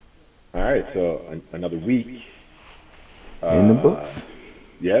All right, so another week. In the Uh, books.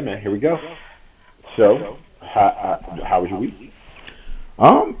 yeah, man, here we go. So, how was your week?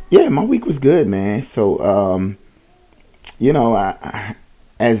 Yeah, my week was good, man. So,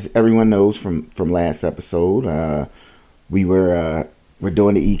 as everyone knows from last episode, we we're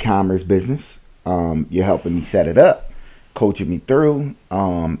doing the e-commerce business. You're helping me set it up, coaching me through,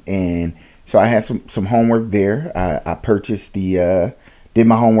 and so I had some homework there. I purchased did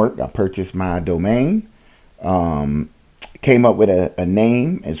my homework. I purchased my domain. Um, Came up with a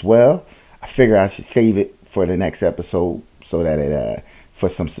name as well. I figure I should save it for the next episode so that it for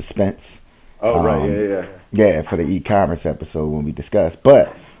some suspense. Oh, right, yeah, Um, yeah. yeah, for the e-commerce episode when we discuss.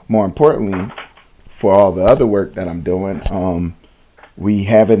 But more importantly, for all the other work that I'm doing, we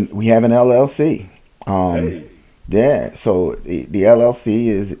have an LLC. Um, Hey, yeah, so the LLC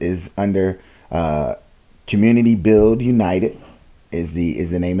is under uh, Community Build United is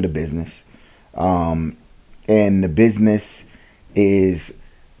the name of the business. Um, and the business is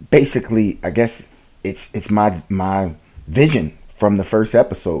basically, I guess, it's my vision from the first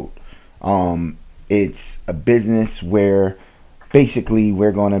episode. It's a business where basically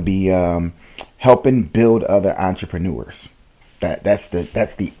we're going to be helping build other entrepreneurs. That's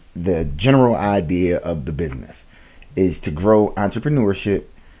the general idea of the business is to grow entrepreneurship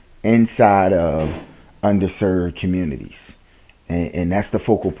inside of underserved communities, and that's the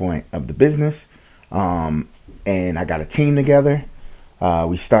focal point of the business. Um, and I got a team together.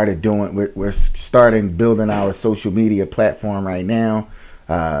 We started doing. We're starting building our social media platform right now.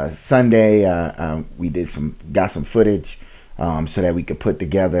 Sunday, we got some footage so that we could put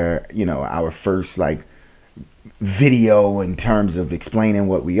together, our first like video in terms of explaining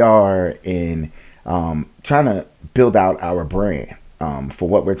what we are and trying to build out our brand. For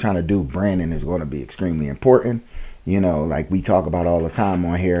what we're trying to do, branding is going to be extremely important. Like we talk about all the time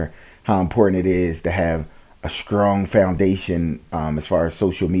on here, how important it is to have a strong foundation as far as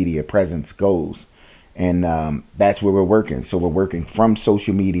social media presence goes. And that's where we're working. So we're working from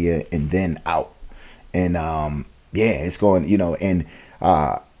social media and then out. And yeah, it's going, and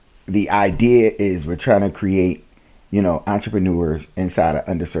uh, the idea is we're trying to create, entrepreneurs inside of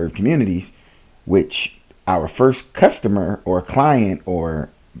underserved communities, which our first customer or client or,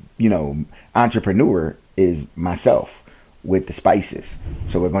 entrepreneur is myself with the spices.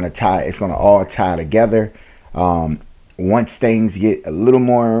 So it's going to all tie together. Um, Once things get a little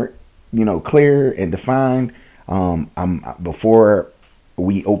more, clear and defined, before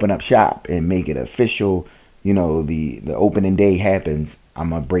we open up shop and make it official, the opening day happens, I'm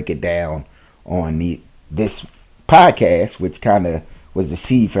gonna break it down on the this podcast, which kind of was the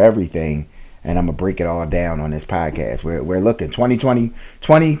seed for everything, and I'm gonna break it all down on this podcast. We're looking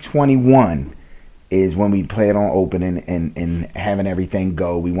 2021 is when we plan on opening and having everything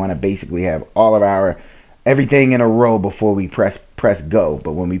go. We want to basically have all of our everything in a row before we press go.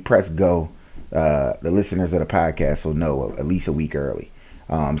 But when we press go, the listeners of the podcast will know at least a week early.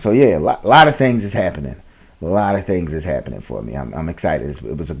 So yeah, lot of things is happening. A lot of things is happening for me. I'm excited.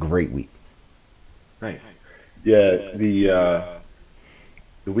 It was a great week. nice. Yeah, the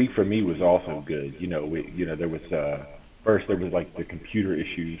week for me was also good. There was first there was like the computer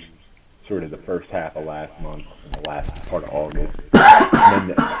issues, sort of the first half of last month and the last part of August, and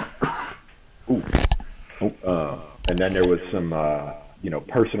then ooh, Oh, and then there was some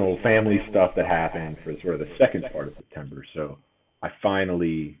personal family stuff that happened for sort of the second part of September. So I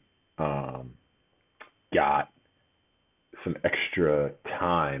finally um, got some extra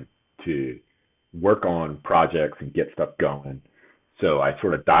time to work on projects and get stuff going. So I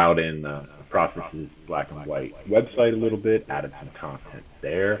sort of dialed in the processes black and white website a little bit, added some content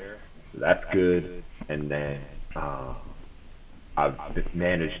there. So that's good. And then um, I've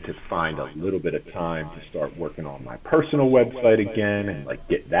managed to find a little bit of time to start working on my personal website again and like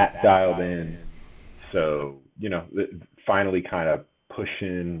get that dialed in. So, finally kind of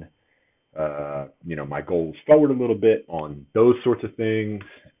pushing, my goals forward a little bit on those sorts of things,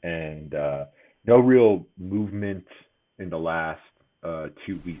 and no real movement in the last 2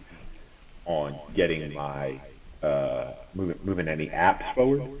 weeks on getting my moving any apps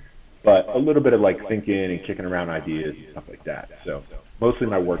forward, but a little bit of like thinking and kicking around ideas and stuff like that. So mostly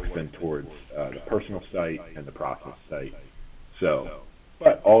my work's been towards the personal site and the process site. So,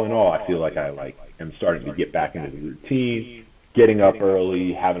 but all in all, I feel like I like am starting to get back into the routine, getting up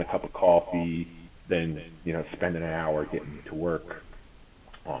early, having a cup of coffee, then spending an hour getting to work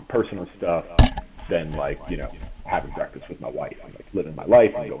on personal stuff, then like having breakfast with my wife and like living my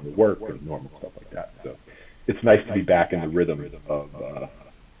life and going to work and normal stuff like that. So it's nice to be back in the rhythm of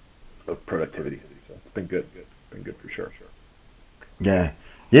productivity. So it's been good. Been good for sure. Yeah,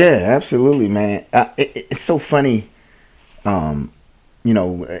 yeah, absolutely, man. It's so funny, um, you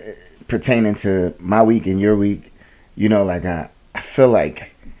know, pertaining to my week and your week. Like I feel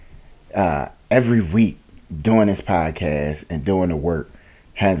like every week doing this podcast and doing the work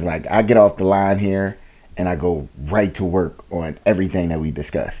has like I get off the line here and I go right to work on everything that we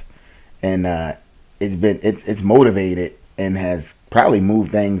discuss, and it's motivated and has probably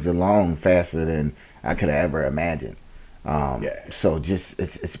moved things along faster than I could have ever imagined. Yeah. So just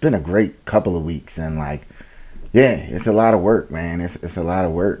it's been a great couple of weeks, and like yeah, it's a lot of work, man. It's a lot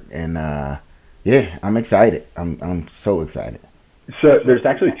of work, and yeah, I'm excited. I'm so excited. So there's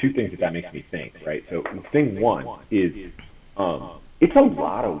actually two things that makes me think, right? So thing one is, it's a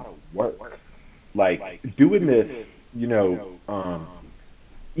lot of work. Like doing this, you know,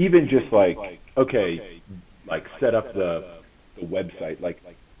 even just like okay, like set up the website. Like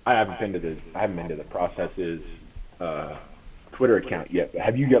I haven't been to the processes uh, Twitter account yet. But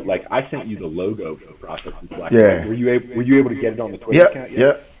have you got like I sent you the logo for the processes Black and White? Yeah. Were you able to get it on the Twitter Yep. account yet?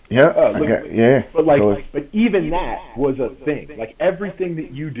 Yep. Yep. I Look, got yeah. but So it's, but even that was a thing. Like everything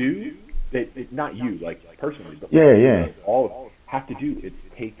that you do, not you like personally, but yeah. you Yeah. know, all have to do. It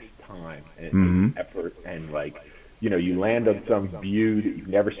takes time and it takes Mm-hmm. effort and like you land on some view that you've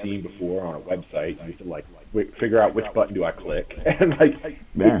never seen before on a website. You have to like figure out which button do I click, and like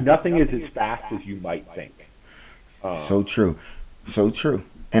Yeah. nothing is as fast as you might think. Um, So true. So true.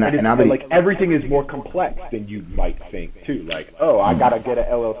 And and I but be like everything is more complex than you might think too. Like, oh, I gotta get an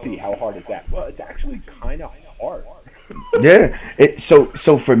LLC. How hard is that? Well, it's actually kind of hard. yeah. So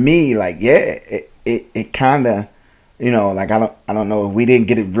for me, like yeah, it kind of like I don't know. We didn't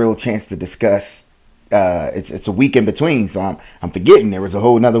get a real chance to discuss. It's a week in between, so I'm forgetting there was a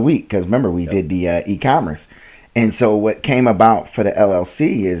whole another week because remember we Yep. did the e-commerce, and so what came about for the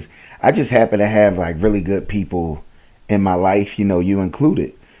LLC is I just happen to have like really good people in my life, you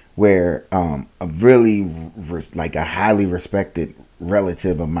included, where a really like a highly respected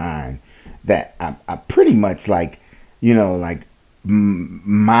relative of mine that I pretty much like, like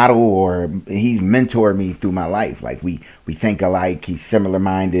model or he's mentored me through my life. Like we think alike. He's similar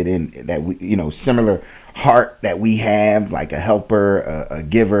minded in that we similar heart that we have, like a helper, a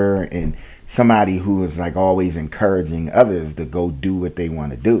giver, and somebody who is like always encouraging others to go do what they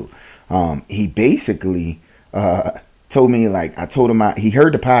want to do. He basically told me like I told him he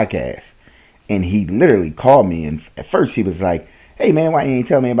heard the podcast and he literally called me and at first he was like, "Hey man, why you ain't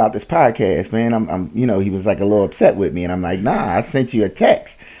tell me about this podcast, man?" He was like a little upset with me, and I'm like, "Nah, I sent you a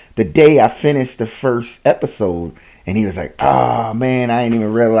text the day I finished the first episode," and he was like, "Oh man, I didn't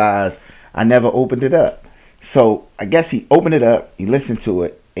even realize I never opened it up." So I guess he opened it up, he listened to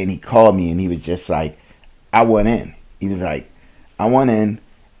it, and he called me, and he was just like, "I want in." He was like, "I want in,"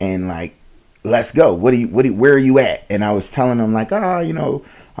 and like, let's go. Where are you at? And I was telling him like,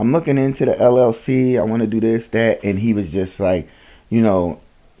 I'm looking into the LLC. I want to do this, that, and he was just like, you know,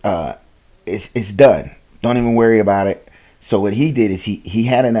 uh, it's done. Don't even worry about it. So what he did is he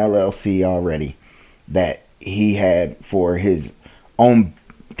had an LLC already that he had for his own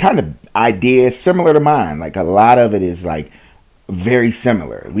kind of ideas similar to mine. Like a lot of it is like very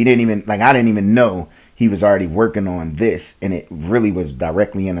similar. We didn't even like I didn't even know he was already working on this and it really was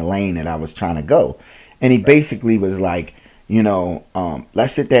directly in the lane that I was trying to go. And he Right. basically was like,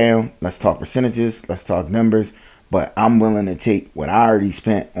 let's sit down, let's talk percentages, let's talk numbers, but I'm willing to take what I already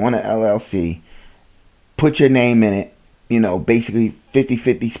spent on an LLC, put your name in it, basically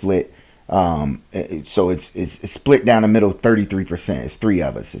 50-50 split. So it's split down the middle 33%. It's three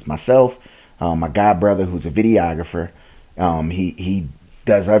of us. It's myself, my god brother who's a videographer. He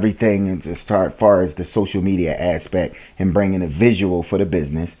does everything and just start far as the social media aspect and bringing a visual for the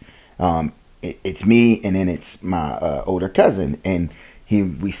business. It's me and then it's my older cousin and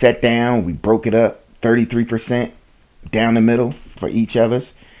we sat down, we broke it up 33% down the middle for each of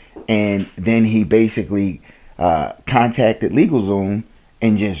us, and then he basically contacted LegalZoom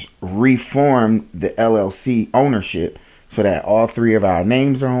and just reformed the LLC ownership so that all three of our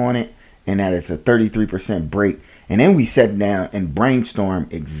names are on it and that it's a 33% break. And then we sat down and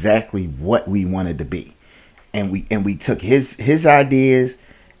brainstormed exactly what we wanted to be. And we took his ideas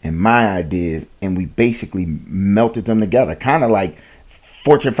and my ideas and we basically melted them together, kind of like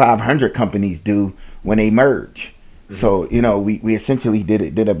Fortune 500 companies do when they merge. Mm-hmm. So we essentially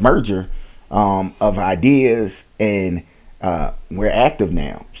did a merger of ideas, and we're active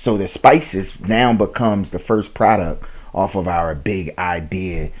now. So the spices now becomes the first product off of our big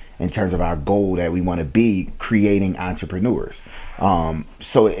idea in terms of our goal that we want to be creating entrepreneurs.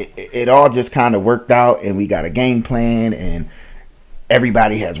 So it all just kind of worked out, and we got a game plan, and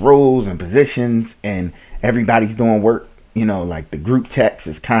everybody has roles and positions, and everybody's doing work like the group text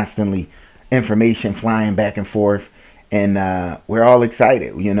is constantly information flying back and forth, and we're all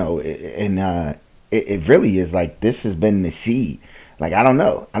excited, and it really is like this has been the seed. Like I don't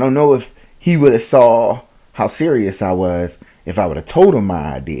know if he would have saw how serious I was if I would have told him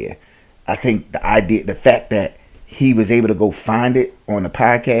my idea. I think the fact that he was able to go find it on the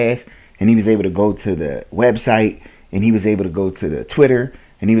podcast, and he was able to go to the website, and he was able to go to the Twitter,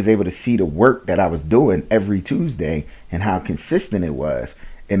 and he was able to see the work that I was doing every Tuesday and how consistent it was.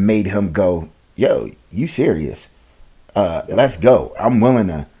 It made him go, "Yo, you serious? Let's go. I'm willing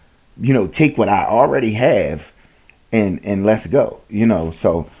to, take what I already have and let's go."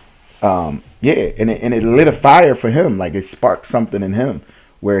 So yeah, and it lit a fire for him. Like it sparked something in him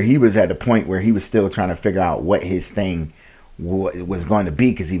where he was at a point where he was still trying to figure out what his thing was going to be,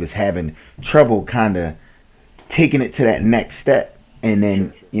 because he was having trouble kind of taking it to that next step. And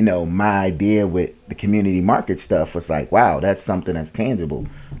then, my idea with the community market stuff was like, wow, that's something that's tangible.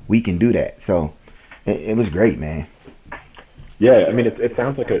 We can do that. So it was great, man. Yeah, I mean, it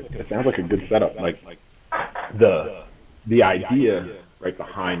sounds like a good setup. Like the idea right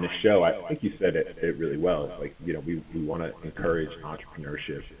behind the show, I think you said it really well. It's like, we want to encourage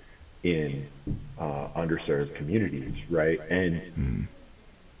entrepreneurship in underserved communities, right? And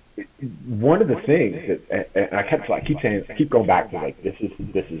one of the things that, and I keep saying, I keep going back to, like, this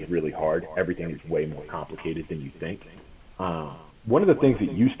is really hard. Everything is way more complicated than you think. One of the things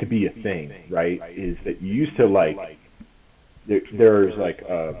that used to be a thing, right, is that you used to, like, there's like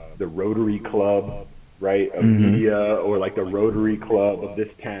the Rotary Club, right, of media, or like the Rotary Club of this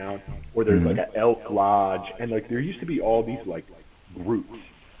town, or there's like an Elk Lodge, and like there used to be all these like groups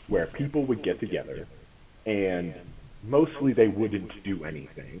where people would get together, and mostly they wouldn't do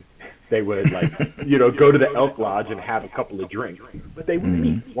anything. They would like go to the Elk Lodge and have a couple of drinks, but they would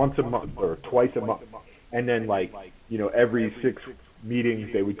meet once a month or twice a month, and then like every 6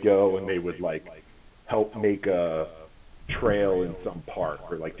 meetings they would go and they would like help make a trail in some park,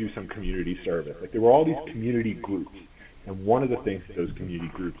 or like do some community service. Like there were all these community groups, and one of the things that those community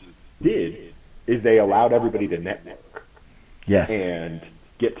groups did is they allowed everybody to network, yes, and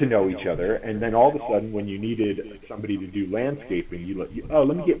get to know each other. And then all of a sudden, when you needed somebody to do landscaping,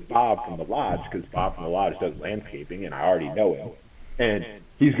 let me get Bob from the lodge, because Bob from the lodge does landscaping and I already know him, and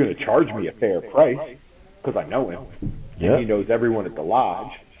he's going to charge me a fair price because I know him, and he knows everyone at the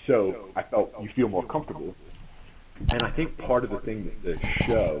lodge. So I felt you feel more comfortable. And I think part of the thing that the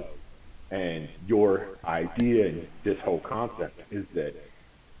show and your idea and this whole concept is that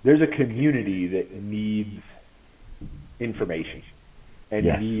there's a community that needs information and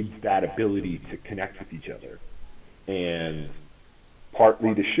needs that ability to connect with each other. And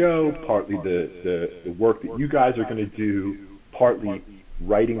partly the show, partly the work that you guys are going to do, partly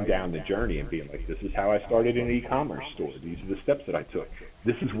writing down the journey and being like, this is how I started an e-commerce store. These are the steps that I took.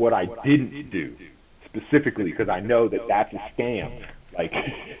 This is what I didn't do. Specifically, because I know that that's a scam. Like,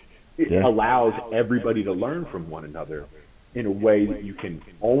 it allows everybody to learn from one another in a way that you can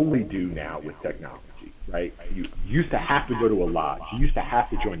only do now with technology, right? You used to have to go to a lodge. You used to have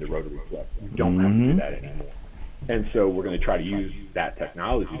to join the Rotary Club. You don't have to do that anymore. And so we're going to try to use that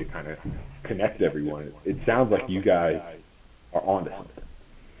technology to kind of connect everyone. It sounds like you guys are onto something,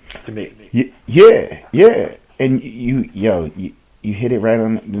 to me. Yeah. And you hit it right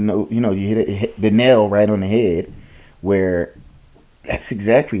on the note. You hit the nail right on the head, where that's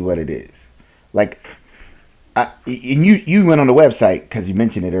exactly what it is. Like, and you went on the website because you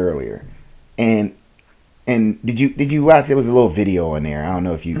mentioned it earlier, and did you watch? There was a little video on there. I don't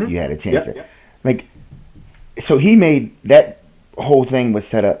know if you had a chance to, like. So he made that whole thing was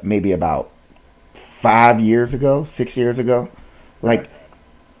set up maybe about 5 years ago, 6 years ago. Like,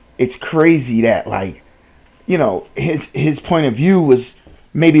 it's crazy that, like, his point of view was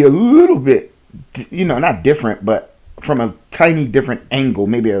maybe a little bit, not different, but from a tiny different angle,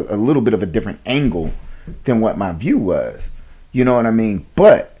 maybe a little bit of a different angle than what my view was. You know what I mean?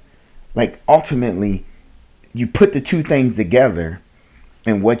 But, like, ultimately, you put the two things together,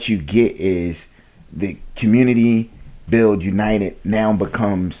 and what you get is the community build united now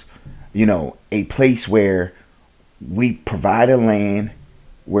becomes, a place where we provide a land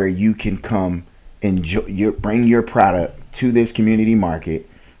where you can come bring your product to this community market,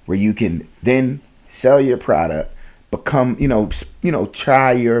 where you can then sell your product, become,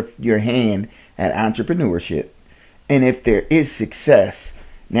 try your hand at entrepreneurship. And if there is success,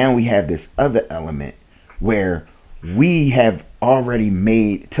 now we have this other element where we have already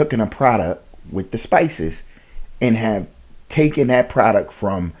taken a product with the spices and have taken that product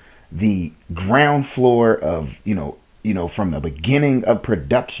from the ground floor of, from the beginning of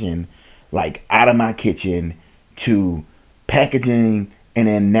production, like out of my kitchen, to packaging, and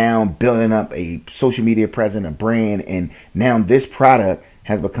then now building up a social media presence, a brand, and now this product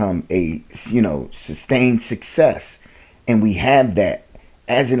has become a sustained success, and we have that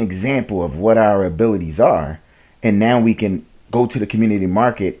as an example of what our abilities are, and now we can go to the community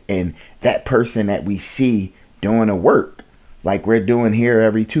market, and that person that we see doing the work like we're doing here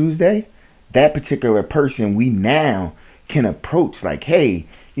every Tuesday, that particular person we now can approach like, hey,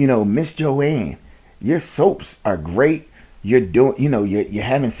 Miss Joanne, your soaps are great. You're doing, you're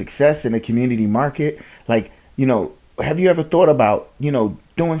having success in the community market. Like, have you ever thought about,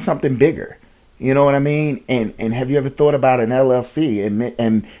 doing something bigger? You know what I mean? And have you ever thought about an LLC?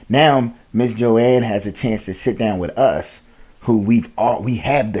 And now Miss Joanne has a chance to sit down with us, who we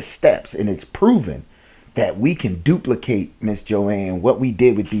have the steps, and it's proven that we can duplicate, Miss Joanne, what we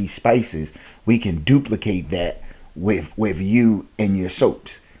did with these spices. We can duplicate that with you and your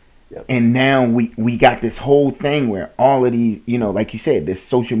soaps. Yep. And now we got this whole thing where all of these, like you said, this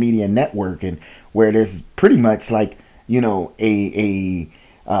social media network, and where there's pretty much like, a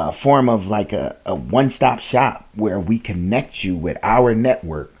form of like a one-stop shop where we connect you with our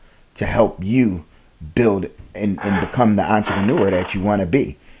network to help you build and become the entrepreneur that you want to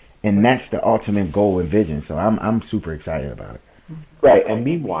be. And that's the ultimate goal and vision. So I'm super excited about it. Right. And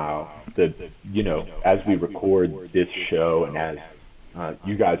meanwhile, as we record this show, and as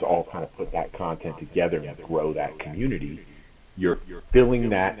you guys all kind of put that content together and grow that community, you're filling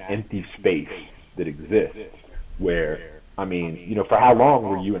that empty space that exists where, for how long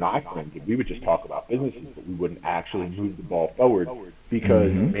were you and I friends? We would just talk about businesses, but we wouldn't actually move the ball forward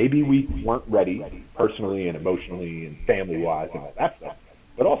because maybe we weren't ready personally and emotionally and family-wise and all that stuff,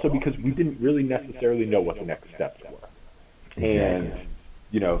 but also because we didn't really necessarily know what the next steps were. Exactly. And,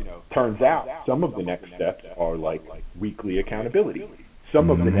 turns out some of the next steps are like weekly accountability. Some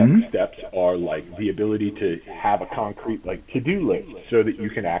of the next steps are like the ability to have a concrete like to-do list so that you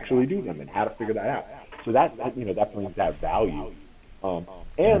can actually do them and how to figure that out. So that brings that value.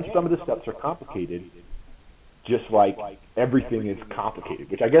 And some of the steps are complicated, just like everything is complicated,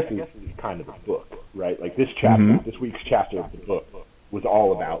 which I guess is kind of the book, right? Like this chapter, this week's chapter of the book was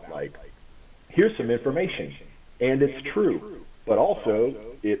all about like, here's some information, and it's true, but also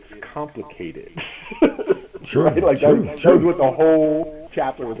it's complicated. Sure, right? Like true, that was what the whole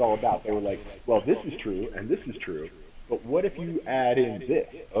chapter was all about. They were like, well, this is true, and this is true, but what if you add in this?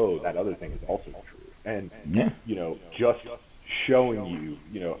 Oh, that other thing is also true. And, just showing you,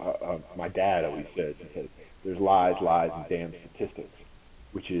 my dad always says, he says, there's lies, and damn statistics,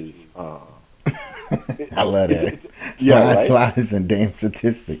 which is, I love that. Lies, and damn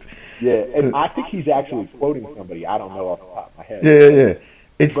statistics. Yeah, and I think he's actually quoting somebody. I don't know off the top of my head. Yeah.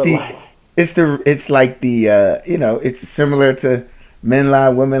 It's similar to men lie,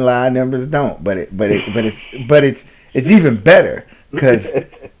 women lie, numbers don't. But it's even better because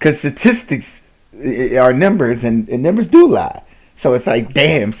statistics are numbers, and numbers do lie. So it's like,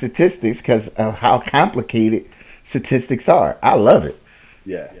 damn statistics, because of how complicated statistics are. I love it.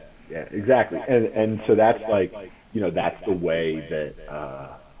 Yeah, exactly. And so that's like, that's the way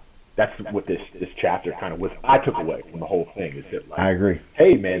that, that's what this chapter kind of was. I took away from the whole thing is that, like, I agree.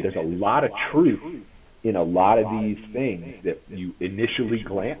 Hey man, there's a lot of truth in a lot of these things that you initially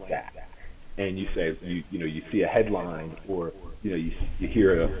glance at, and you say, you see a headline, or you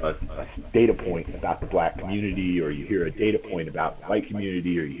hear a data point about the black community, or you hear a data point about the white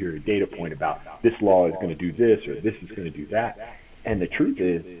community, or you hear a data point about this law is going to do this, or this is going to do that. And the truth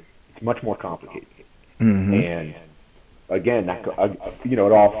is, it's much more complicated. And again,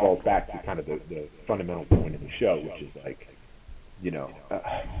 it all falls back to kind of the fundamental point of the show, which is like,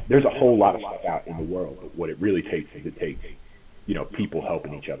 there's a whole lot of stuff out in the world, but what it really takes is people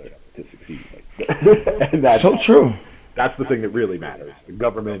helping each other to succeed. And that's so true. That's the thing that really matters. The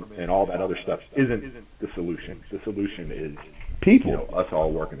government and all that other stuff isn't the solution. The solution is people, us all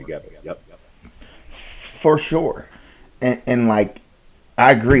working together. Yep. For sure. And like,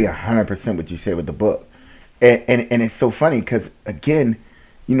 I agree 100% what you said with the book. And it's so funny because, again,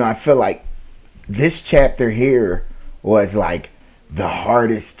 I feel like this chapter here was like the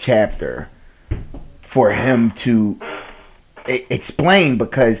hardest chapter for him to explain,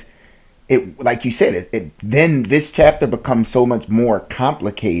 because it, like you said, then this chapter becomes so much more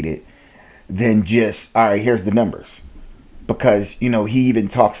complicated than just, all right, here's the numbers. Because, he even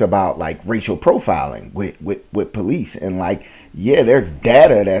talks about like racial profiling with police, and like, yeah, there's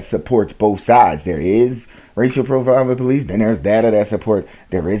data that supports both sides. There is racial profiling with police, then there's data that supports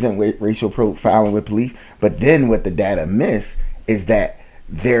there isn't racial profiling with police. But then what the data miss is that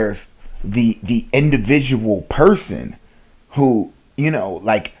there's the individual person who,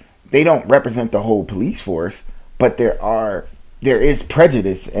 like, they don't represent the whole police force, but there is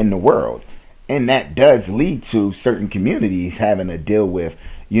prejudice in the world, and that does lead to certain communities having to deal with,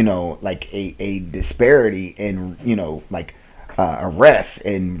 like a disparity in, like arrests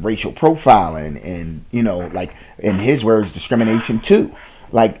and racial profiling, and like in his words, discrimination too.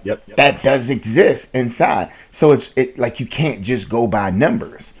 Like Yep. that does exist inside. So it like you can't just go by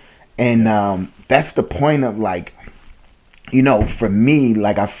numbers, and that's the point of like, for me,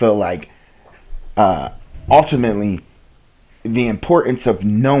 like I feel like ultimately the importance of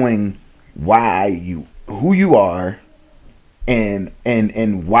knowing who you are, and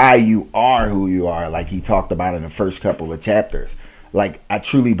why you are who you are, like he talked about in the first couple of chapters. Like I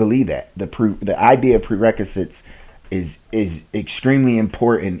truly believe that the idea of prerequisites is extremely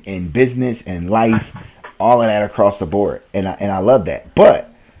important in business and life, all of that across the board, and I love that. But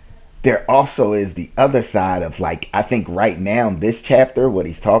there also is the other side of, like, I think right now this chapter, what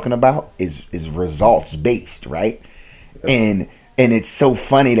he's talking about is results based, right? Yep. And it's so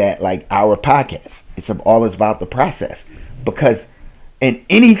funny that, like, our podcast, it's all about the process, because in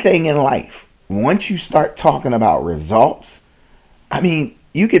anything in life, once you start talking about results, I mean,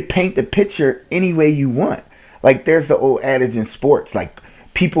 you could paint the picture any way you want. Like, there's the old adage in sports, like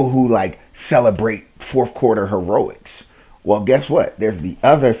people who like celebrate fourth quarter heroics. Well, guess what? There's the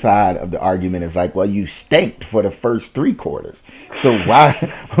other side of the argument. Is like, well, you stanked for the first three quarters, so why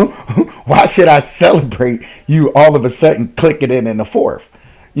why should I celebrate you all of a sudden clicking in the fourth?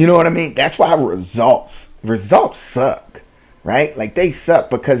 You know what I mean? That's why results suck, right? Like they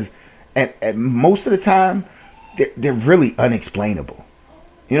suck because at most of the time they're really unexplainable.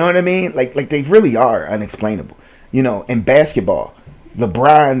 You know what I mean? Like they really are unexplainable. In basketball,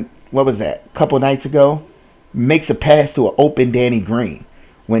 LeBron, what was that? A couple nights ago, makes a pass to an open Danny Green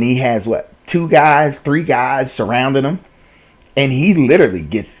when he has what, three guys surrounding him, and he literally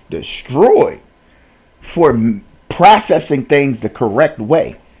gets destroyed for processing things the correct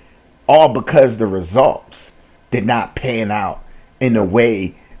way, all because the results did not pan out in the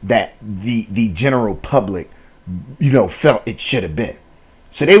way that the general public, felt it should have been.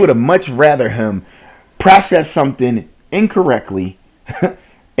 So they would have much rather him process something incorrectly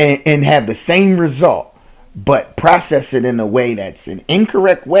and have the same result, but process it in a way that's an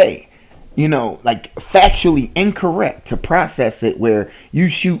incorrect way, like factually incorrect, to process it where you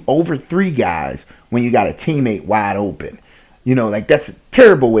shoot over three guys when you got a teammate wide open. Like that's a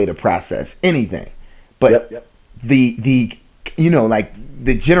terrible way to process anything. But Yep. the like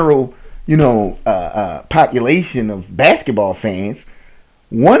the general population of basketball fans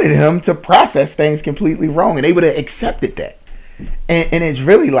wanted him to process things completely wrong, and they would have accepted that. And it's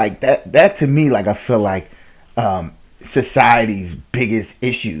really like that to me, like I feel like society's biggest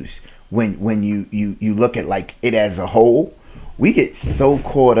issues when you look at like it as a whole, we get so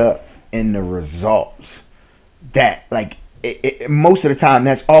caught up in the results that like most of the time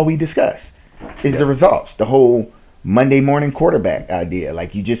that's all we discuss is the results. The whole Monday morning quarterback idea,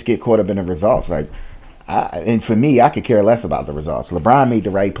 like you just get caught up in the results. Like, and for me, I could care less about the results. LeBron made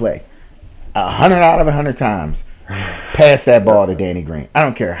the right play 100 out of 100 times. Pass that ball to Danny Green. I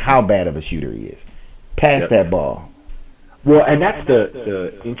don't care how bad of a shooter he is. Pass that ball. Well, and that's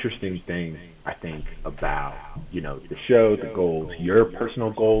the interesting thing, I think, about, the show, the goals, your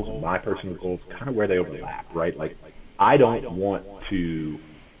personal goals, my personal goals, kind of where they overlap, right? Like, I don't want to,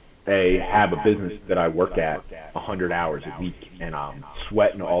 have a business that I work at 100 hours a week and I'm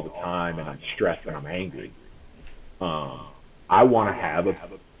sweating all the time and I'm stressed and I'm angry. I want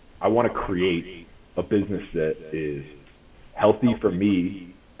to create a business that is healthy for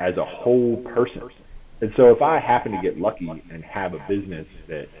me as a whole person. And so if I happen to get lucky and have a business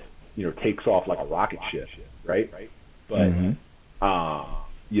that, takes off like a rocket ship, right? But,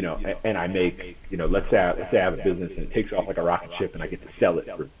 and I make, let's say I have a business and it takes off like a rocket ship and I get to sell it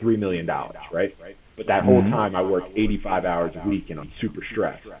for $3 million, right? But that whole time I work 85 hours a week and I'm super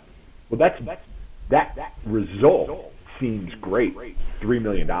stressed. Well, that result seems great, $3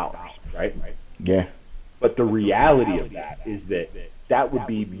 million, right? Yeah. But the reality of that is that would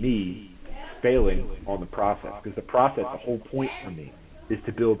be me failing on the process, because the process, the whole point for me is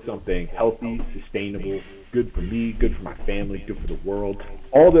to build something healthy, sustainable, good for me, good for my family, good for the world,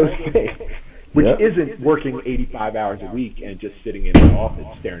 all those things, which isn't working 85 hours a week and just sitting in an office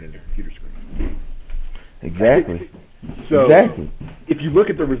staring at a computer screen. Exactly. So exactly. If you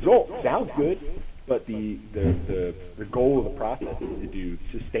look at the result, sounds good, but the goal of the process is to do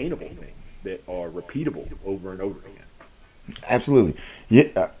sustainable things that are repeatable over and over again. Absolutely.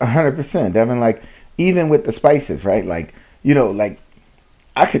 Yeah, 100%. Devin, like, even with the spices, right? Like, like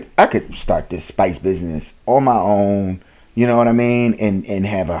I could start this spice business on my own, you know what I mean? And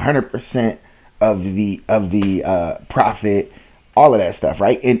have 100% of the profit, all of that stuff,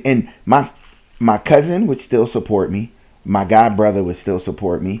 right? And my cousin would still support me. My god brother would still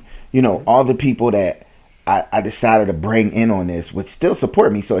support me. All the people that I decided to bring in on this would still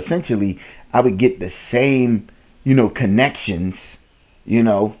support me. So essentially, I would get the same, connections,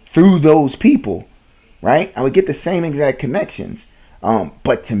 through those people, right? I would get the same exact connections.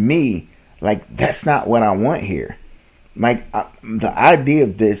 But to me, like, that's not what I want here. Like, the idea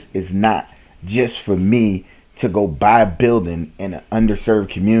of this is not just for me to go buy a building in an underserved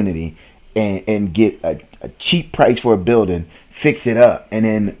community and get a cheap price for a building, fix it up, and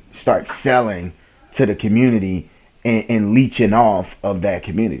then start selling to the community and leeching off of that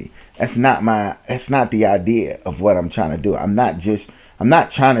community. That's not the idea of what I'm trying to do. I'm not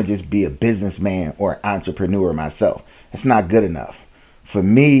trying to just be a businessman or entrepreneur myself. That's not good enough. For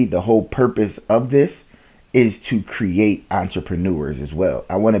me, the whole purpose of this is to create entrepreneurs as well.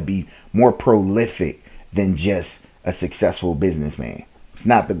 I want to be more prolific than just a successful businessman. It's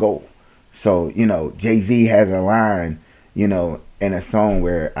not the goal. So, Jay-Z has a line, in a song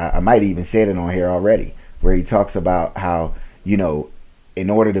where I might even said it on here already, where he talks about how, in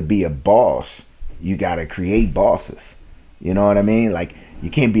order to be a boss, you got to create bosses. You know what I mean? Like, you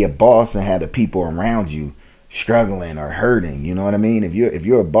can't be a boss and have the people around you struggling or hurting. You know what I mean? If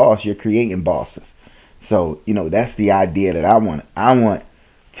you're a boss, you're creating bosses. So, that's the idea that I want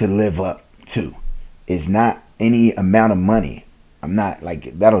to live up to. It's not any amount of money. I'm not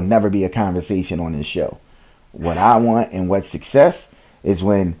like, that'll never be a conversation on this show. What I want and what success is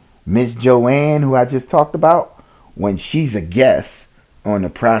when Miss Joanne, who I just talked about, when she's a guest on The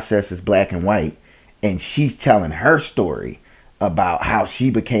Process is Black and White, and she's telling her story about how she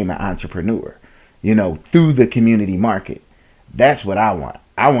became an entrepreneur, through the community market. That's what I want.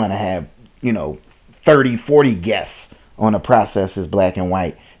 I want to have, 30, 40 guests on The Process is Black and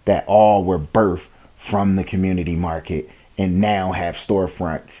White that all were birthed from the community market and now have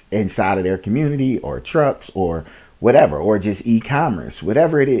storefronts inside of their community or trucks or whatever, or just e-commerce,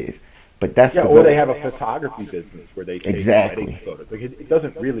 whatever it is. But that's the goal. Or they have a photography business where they take wedding photos. Like, it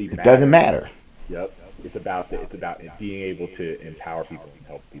doesn't really matter. It doesn't matter. Yep. It's about being able to empower people and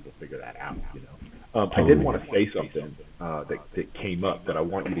help people figure that out. Totally. I did want to say something that came up that I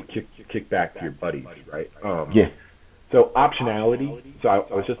want you to kick back to your buddies, right? Yeah. So optionality. So I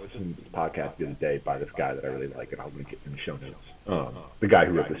was just listening to this podcast the other day by this guy that I really like, and I'll link it in the show notes. The guy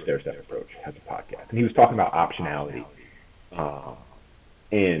who wrote the Stair Step Approach has a podcast, and he was talking about optionality,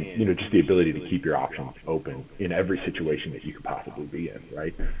 and just the ability to keep your options open in every situation that you could possibly be in,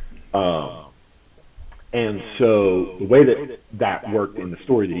 right? And so the way that worked in the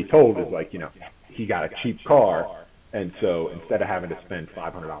story that he told is like, he got a cheap car, and so instead of having to spend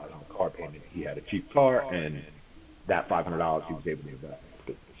 $500 on the car payment, he had a cheap car, and that $500 he was able to invest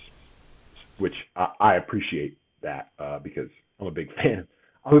in business, which I appreciate that because I'm a big fan.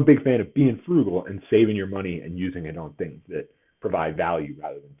 I'm a big fan of being frugal and saving your money and using it on things that provide value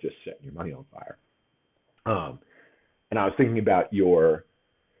rather than just setting your money on fire. And I was thinking about your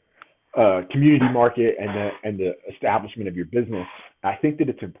community market and the establishment of your business. I think that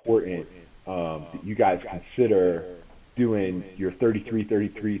it's important that you guys consider doing your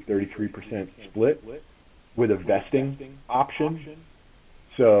 33% split with a vesting option.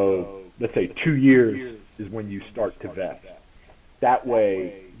 So let's say 2 years is when you start to vest. That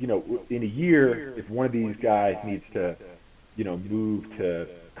way, in a year, if one of these guys needs to, move to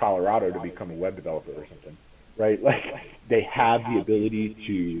Colorado to become a web developer or something, right? Like, they have the ability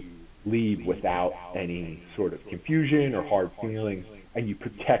to leave without any sort of confusion or hard feelings, and you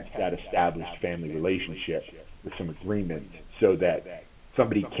protect that established family relationship with some agreement so that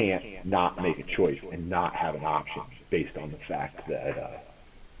somebody can't not make a choice and not have an option based on the fact that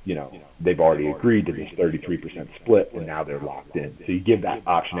they've already agreed to this 33% split and now they're locked in. So you give that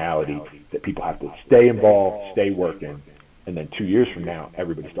optionality that people have to stay involved, stay working, and then 2 years from now,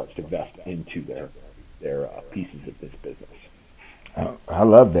 everybody starts to invest into their pieces of this business. I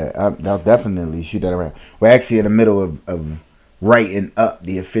love that. I'll definitely shoot that around. We're actually in the middle of writing up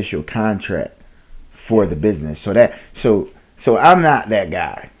the official contract for the business. So I'm not that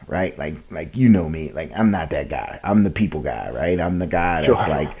guy, right? Like me. Like, I'm not that guy. I'm the people guy, right? I'm the guy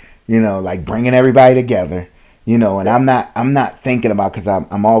that's like bringing everybody together, and I'm not thinking about, because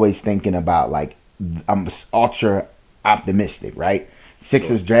I'm always thinking about, like, I'm ultra optimistic, right?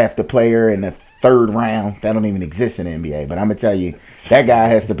 Sixers draft a player in the third round that don't even exist in the NBA, but I'm gonna tell you that guy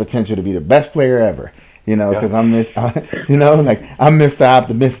has the potential to be the best player ever. Because I'm Mr.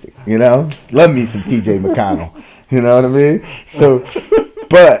 Optimistic. Love me some TJ McConnell. You know what I mean? So,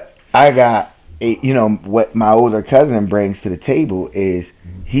 but I got what my older cousin brings to the table is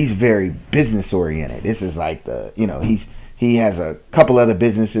he's very business oriented. This is like the, he has a couple other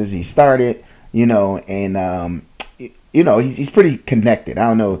businesses he started, and he's pretty connected.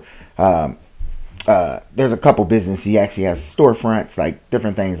 I don't know. There's a couple business he actually has storefronts, like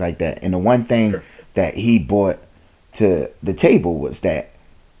different things like that. And the one thing Sure. that he brought to the table was that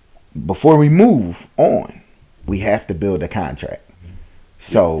before we move on, we have to build a contract. Yep.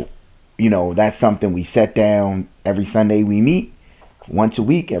 So, that's something we set down every Sunday we meet, once a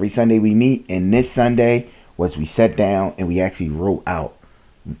week, every Sunday we meet. And this Sunday was we sat down and we actually wrote out,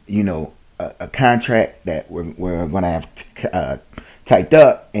 a contract that we're going to have typed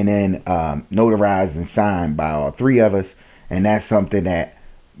up and then notarized and signed by all three of us. And that's something that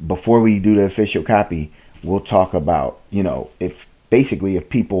before we do the official copy, we'll talk about, if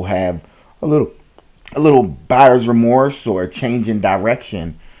people have a little buyer's remorse or change in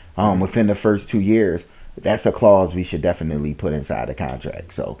direction within the first 2 years, that's a clause we should definitely put inside the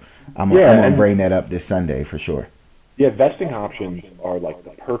contract. So I'm Yeah, gonna and bring that up this Sunday for sure. yeah, vesting options are like the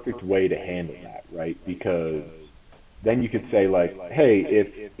perfect way to handle that, right? Because then you could say like, hey, if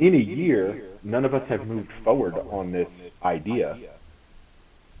in a year none of us have moved forward on this idea,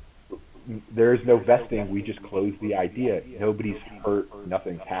 there is no vesting. We just close the idea. Nobody's hurt.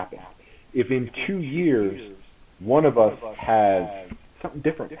 Nothing's happened. If in 2 years one of us has something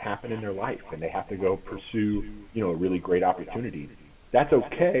different happen in their life and they have to go pursue, a really great opportunity, that's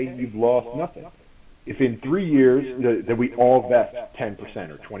okay. You've lost nothing. If in 3 years that we all vest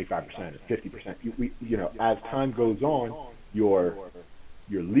 10% or 25% or 50%, as time goes on, your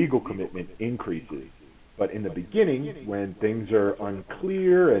legal commitment increases. But in the beginning, when things are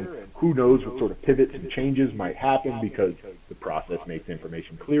unclear and who knows what sort of pivots and changes might happen because the process makes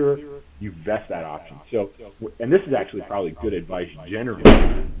information clearer, you vest that option. So, and this is actually probably good advice generally,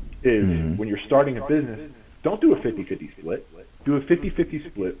 is when you're starting a business, don't do a 50-50 split. Do a 50-50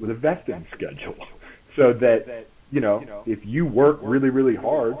 split with a vesting schedule so that, if you work really, really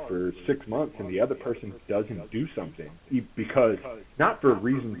hard for 6 months and the other person doesn't do something, because not for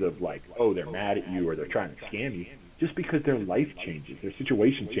reasons of like, oh, they're mad at you or they're trying to scam you, just because their life changes, their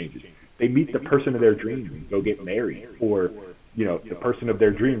situation changes. They meet the person of their dreams and go get married, or, the person of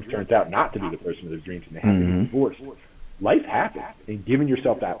their dreams turns out not to be the person of their dreams and they have to get divorced. Life happens, and giving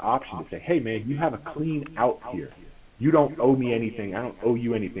yourself that option to say, hey, man, you have a clean out here. You don't owe me anything. I don't owe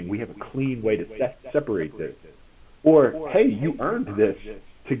you anything. We have a clean way to separate this. Or, hey, you earned this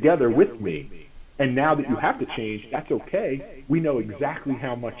together with me, and now that you have to change, that's okay. We know exactly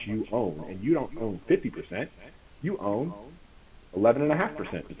how much you own, and you don't own 50%. You own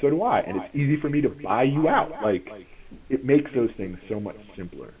 11.5%, and so do I. And it's easy for me to buy you out. Like, it makes those things so much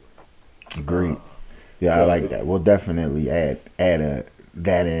simpler. Agreed. Yeah, I So, like that. We'll definitely add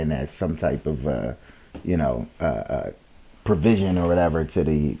that in as some type of provision or whatever to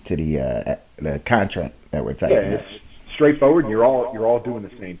the contract that we're yeah, typing and up. it's straightforward, and you're all doing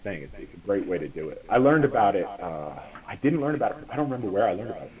the same thing. It's a great way to do it. I learned about it. I didn't learn about it. I don't remember where I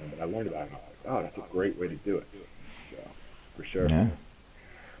learned about it from, but I learned about it. And I was like, oh, that's a great way to do it. So, for sure. Yeah.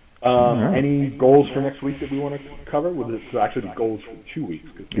 All right. Any goals for next week that we want to cover? Well, this will actually be goals for 2 weeks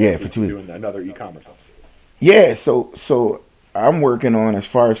because Yeah, next for week 2 weeks. we're doing another e-commerce. Yeah, so I'm working on as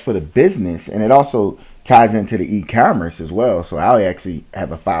far as for the business, and it also ties into the e-commerce as well. So I'll actually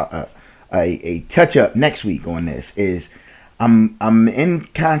have a touch up next week on this. Is I'm in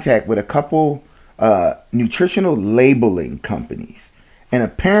contact with a couple nutritional labeling companies, and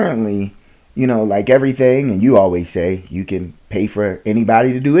apparently, like everything, and you always say you can pay for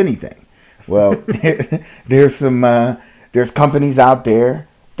anybody to do anything. Well, there's companies out there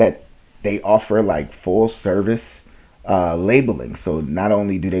that they offer like full service labeling. So not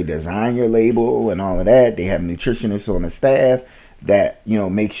only do they design your label and all of that, they have nutritionists on the staff that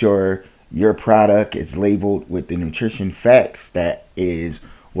make sure your product is labeled with the nutrition facts that is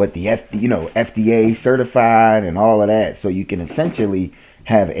what the FDA certified and all of that. So you can essentially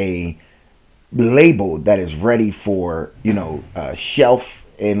have a label that is ready for a shelf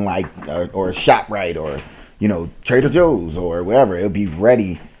in like or a ShopRite or Trader Joe's or wherever. It'll be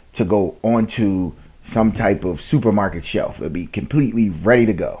ready to go onto some type of supermarket shelf. It'll be completely ready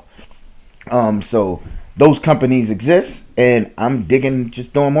to go. So those companies exist, and I'm digging,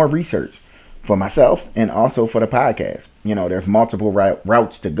 just doing more research for myself and also for the podcast. There's multiple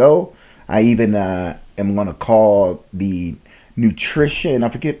routes to go. I even am going to call the nutrition, I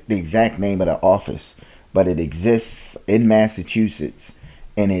forget the exact name of the office, but it exists in Massachusetts,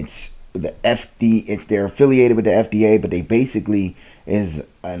 and it's they're affiliated with the FDA, but they basically is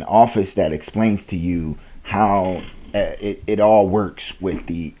an office that explains to you how it all works with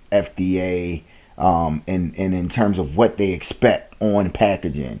the FDA and in terms of what they expect on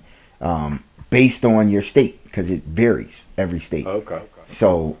packaging, based on your state, because it varies every state. Okay.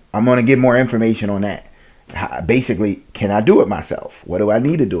 So I'm gonna get more information on that. Basically, can I do it myself? What do I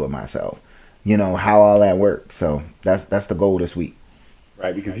need to do it myself? How all that works. So that's the goal this week.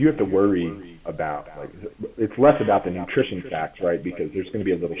 Right, because you have to worry about, like, it's less about the nutrition facts, right? Because there's going to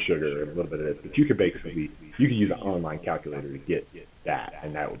be a little sugar and a little bit of this, but you could basically, you could use an online calculator to get that,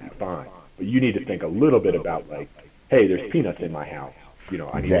 and that would be fine. But you need to think a little bit about, like, hey, there's peanuts in my house. I need to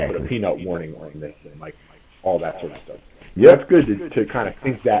put a Exactly. peanut warning on this, and like all that sort of stuff. So that's Yep. good to kind of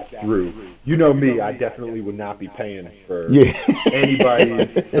think that through. You know me, I definitely would not be paying for Yeah.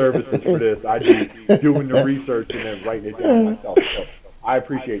 anybody's services for this. I'd be doing the research and then writing it down myself. So I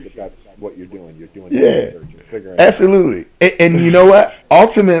appreciate that that's what you're doing. You're doing the Yeah. research. You're figuring it out. Absolutely. And you know what?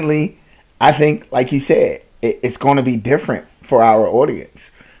 Ultimately, I think, like you said, it's going to be different for our audience.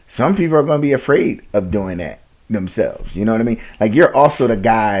 Some people are going to be afraid of doing that themselves. You know what I mean? Like, you're also the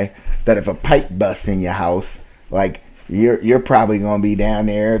guy that if a pipe busts in your house, like, you're probably going to be down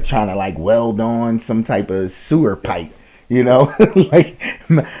there trying to, like, weld on some type of sewer pipe. Like,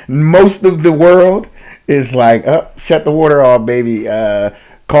 most of the world is like, oh, shut the water off, baby.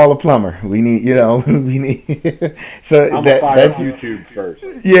 Call a plumber. We need, we need. So I'm gonna fire that's up YouTube first.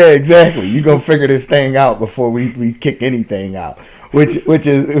 yeah, exactly. You gonna figure this thing out before we kick anything out, which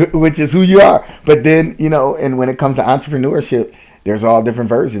is who you are. But then and when it comes to entrepreneurship, there's all different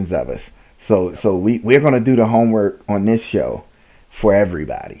versions of us. So we're gonna do the homework on this show for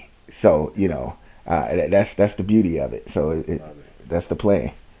everybody. So that's the beauty of it. So that's the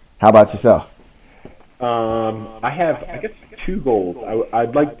plan. How about yourself? I have, I guess, two goals.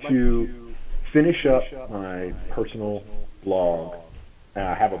 I'd like to finish up my personal blog.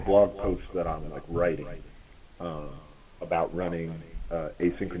 I have a blog post that I'm like writing um, about running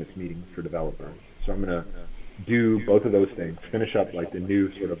asynchronous meetings for developers. So I'm gonna do both of those things. Finish up like the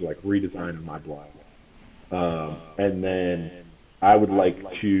new sort of like redesign of my blog, and then I would like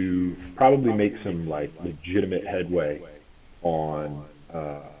to probably make some like legitimate headway on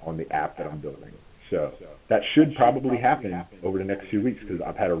the app that I'm building. So that should probably happen over the next 2 weeks because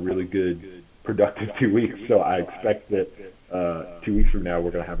I've had a really good, productive 2 weeks. So I expect that 2 weeks from now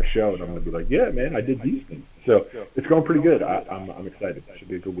we're going to have a show and I'm going to be like, yeah, man, I did these things. So it's going pretty good. I'm excited. It should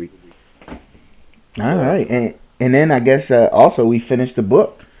be a good week. All right, and then I guess also we finished the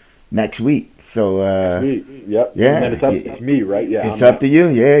book next week. So Sweet. Yep. yeah, And then it's me, right? Yeah. it's up to you.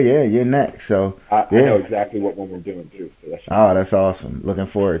 Yeah, you're next. So I yeah. know exactly what one we're doing too. So that's Oh, that's awesome. Looking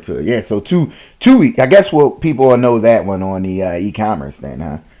forward to it. Yeah, so two week. I guess people will know that one on the e-commerce then,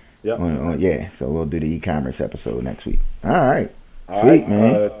 huh? yep. Yeah, so we'll do the e-commerce episode next week. All right. All Sweet, right.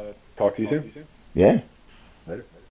 man. Talk to you soon. Yeah.